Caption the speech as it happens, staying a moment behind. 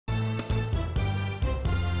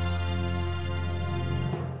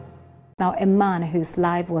Now, a man whose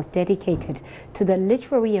life was dedicated to the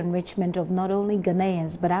literary enrichment of not only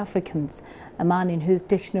Ghanaians but Africans, a man in whose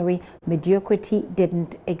dictionary mediocrity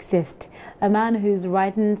didn't exist, a man whose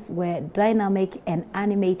writings were dynamic and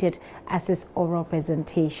animated as his oral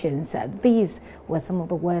presentations. These were some of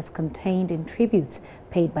the words contained in tributes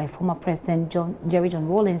paid by former President Jerry John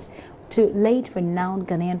Rawlings to late renowned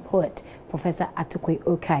Ghanaian poet Professor Atukwei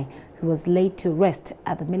Okai, who was laid to rest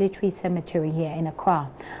at the military cemetery here in Accra.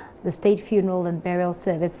 The state funeral and burial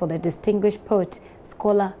service for the distinguished poet,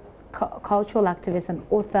 scholar, cultural activist and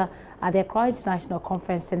author at the Accra International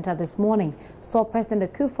Conference Center this morning saw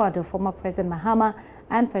President Akufo-Addo, former President Mahama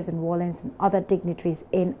and President Rawlings and other dignitaries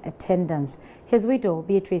in attendance. His widow,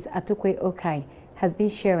 Beatrice Atukwei Okai, has been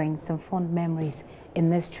sharing some fond memories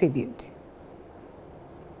in this tribute.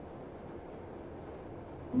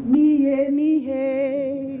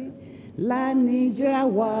 Mihe la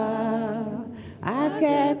nijawa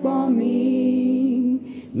akekbomi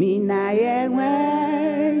minayewen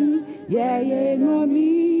yeye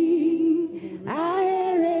nomi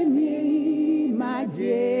aeremi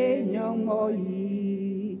maje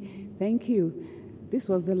nyongoyi. Thank you. This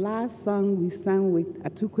was the last song we sang with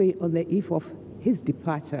Atukwei on the eve of his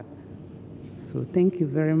departure. So thank you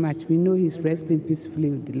very much. We know he's resting peacefully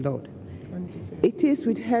with the Lord. It is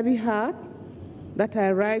with heavy heart that I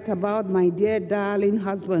write about my dear darling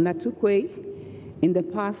husband Atukwei in the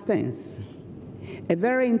past tense. A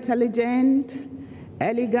very intelligent,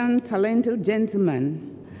 elegant, talented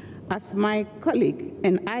gentleman. As my colleague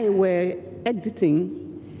and I were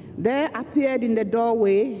exiting, there appeared in the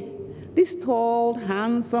doorway this tall,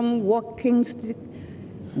 handsome, walking stick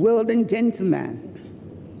wielding gentleman.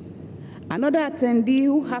 Another attendee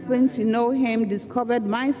who happened to know him discovered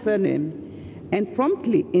my surname and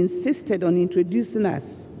promptly insisted on introducing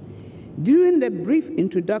us. During the brief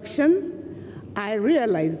introduction, I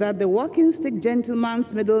realized that the walking stick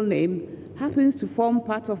gentleman's middle name happens to form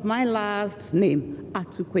part of my last name,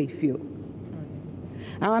 Atukwei.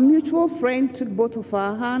 Our mutual friend took both of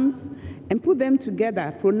our hands and put them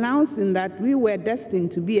together, pronouncing that we were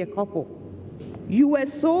destined to be a couple. You were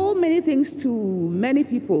so many things to many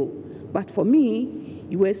people, but for me,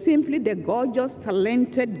 you were simply the gorgeous,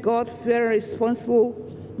 talented, God-fearing, responsible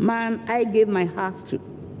man I gave my heart to.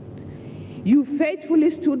 You faithfully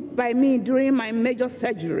stood by me during my major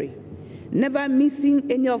surgery, never missing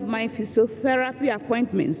any of my physiotherapy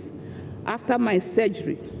appointments after my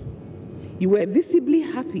surgery. You were visibly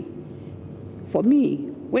happy for me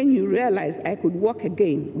when you realized I could walk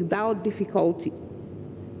again without difficulty.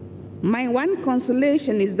 My one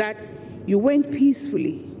consolation is that you went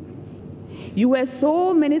peacefully. You were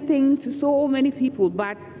so many things to so many people,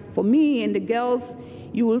 but for me and the girls,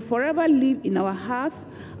 you will forever live in our hearts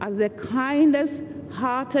as the kindest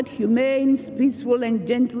hearted, humane, peaceful, and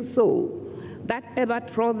gentle soul that ever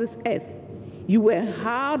trod this earth. You were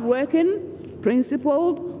hardworking,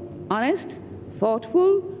 principled, honest,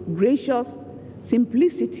 thoughtful, gracious.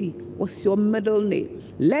 Simplicity was your middle name.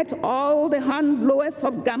 Let all the hand blowers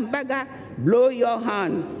of Gambaga blow your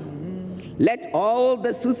hand. Let all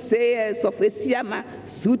the soothsayers of Esiama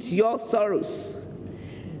soothe your sorrows.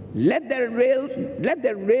 Let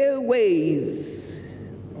the railways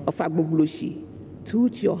of Agbogloshi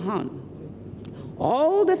toot your hand.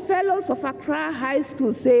 All the fellows of Accra High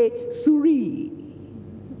School say Suri.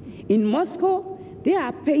 In Moscow, they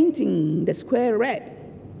are painting the square red.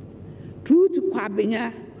 True to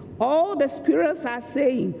Kwabenya, all the squirrels are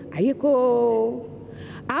saying Ayeko.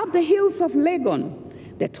 Up the hills of Legon,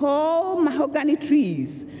 the tall mahogany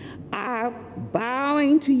trees are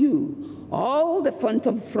bowing to you. All the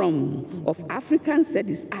phantom from of African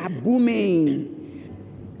cities are booming.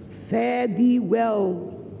 Fare thee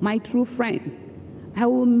well, my true friend. I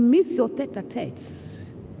will miss your tete-a-tetes.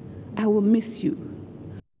 I will miss you.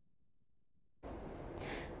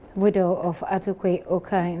 Widow of Atukwei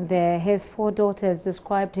Okai there, his four daughters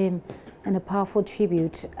described him in a powerful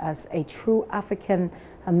tribute as a true African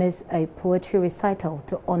amidst a poetry recital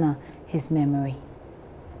to honor his memory.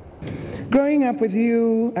 Growing up with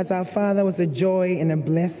you as our father was a joy and a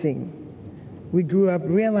blessing. We grew up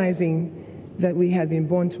realizing that we had been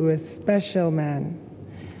born to a special man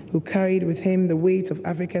who carried with him the weight of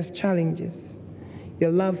Africa's challenges.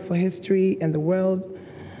 Your love for history and the world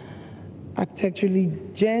architecturally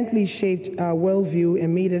gently shaped our worldview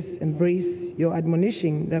and made us embrace your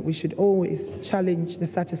admonition that we should always challenge the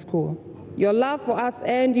status quo. Your love for us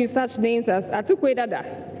earned you such names as Atukwei Dada,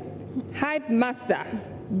 Hype Master,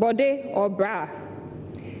 Bode or Bra,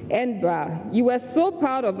 and Bra. You were so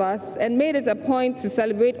proud of us and made it a point to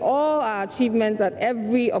celebrate all our achievements at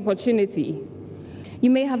every opportunity. You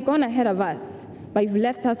may have gone ahead of us, but you've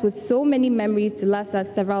left us with so many memories to last us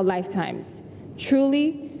several lifetimes.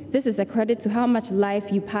 Truly, this is a credit to how much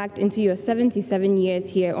life you packed into your 77 years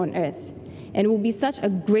here on earth. And it will be such a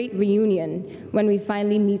great reunion when we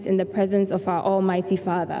finally meet in the presence of our Almighty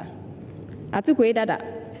Father. Atukwei Dada,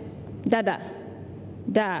 Dada,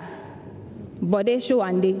 Da, Bode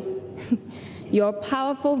Showande. Your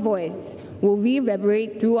powerful voice will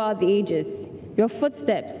reverberate throughout the ages. Your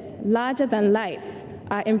footsteps, larger than life,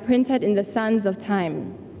 are imprinted in the sands of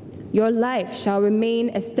time. Your life shall remain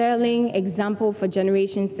a sterling example for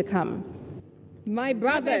generations to come. My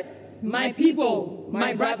brothers, my people,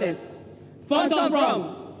 my brothers, Fonton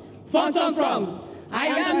from, I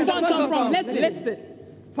am Fonton from, listen.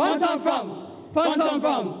 Fonton from,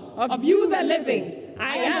 of you the living,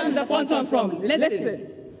 I am the Fonton from, listen.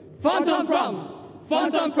 Fonton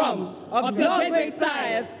from, of your great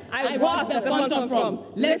sires, I was the Fonton from,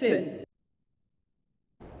 listen.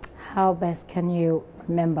 How best can you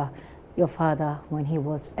remember your father when he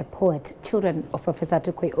was a poet? Children of Professor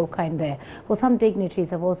Atukwei Okai there. Well, some dignitaries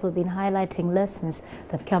have also been highlighting lessons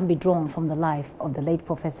that can be drawn from the life of the late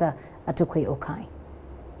Professor Atukwei Okai.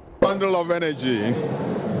 A bundle of energy,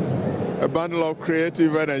 a bundle of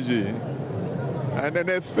creative energy, and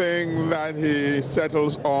anything that he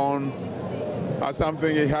settles on as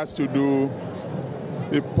something he has to do,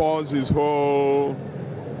 he pours his whole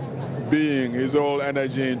being, his whole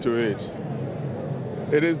energy into it.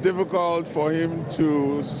 It is difficult for him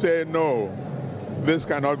to say, no, this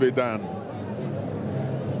cannot be done.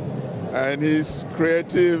 And his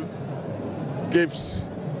creative gifts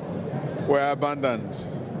were abundant,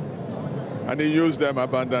 and he used them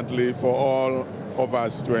abundantly for all of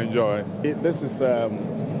us to enjoy. This is a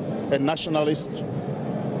nationalist,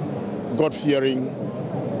 God-fearing,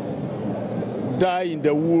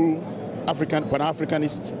 die-in-the-wool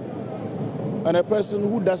Pan-Africanist, and a person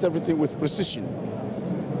who does everything with precision.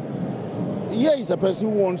 Here is a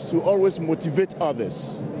person who wants to always motivate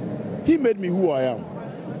others. He made me who I am.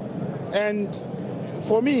 And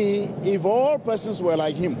for me, if all persons were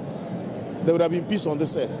like him, there would have been peace on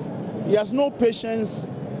this earth. He has no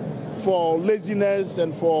patience for laziness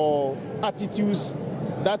and for attitudes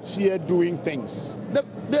that fear doing things.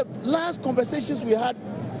 The last conversations we had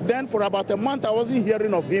then for about a month, I wasn't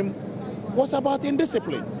hearing of him, was about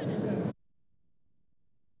indiscipline.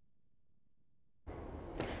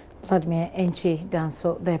 Vladimir Enchi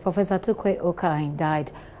Danso, the Professor Atukwei Okai died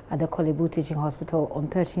at the Kolebu Teaching Hospital on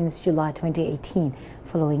 13th July 2018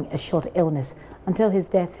 following a short illness. Until his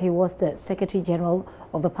death, he was the Secretary General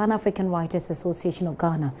of the Pan-African Writers Association of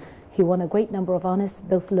Ghana. He won a great number of honors,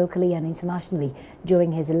 both locally and internationally, during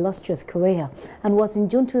his illustrious career, and was in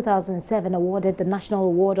June 2007 awarded the National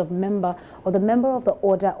Award of the Member of the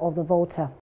Order of the Volta.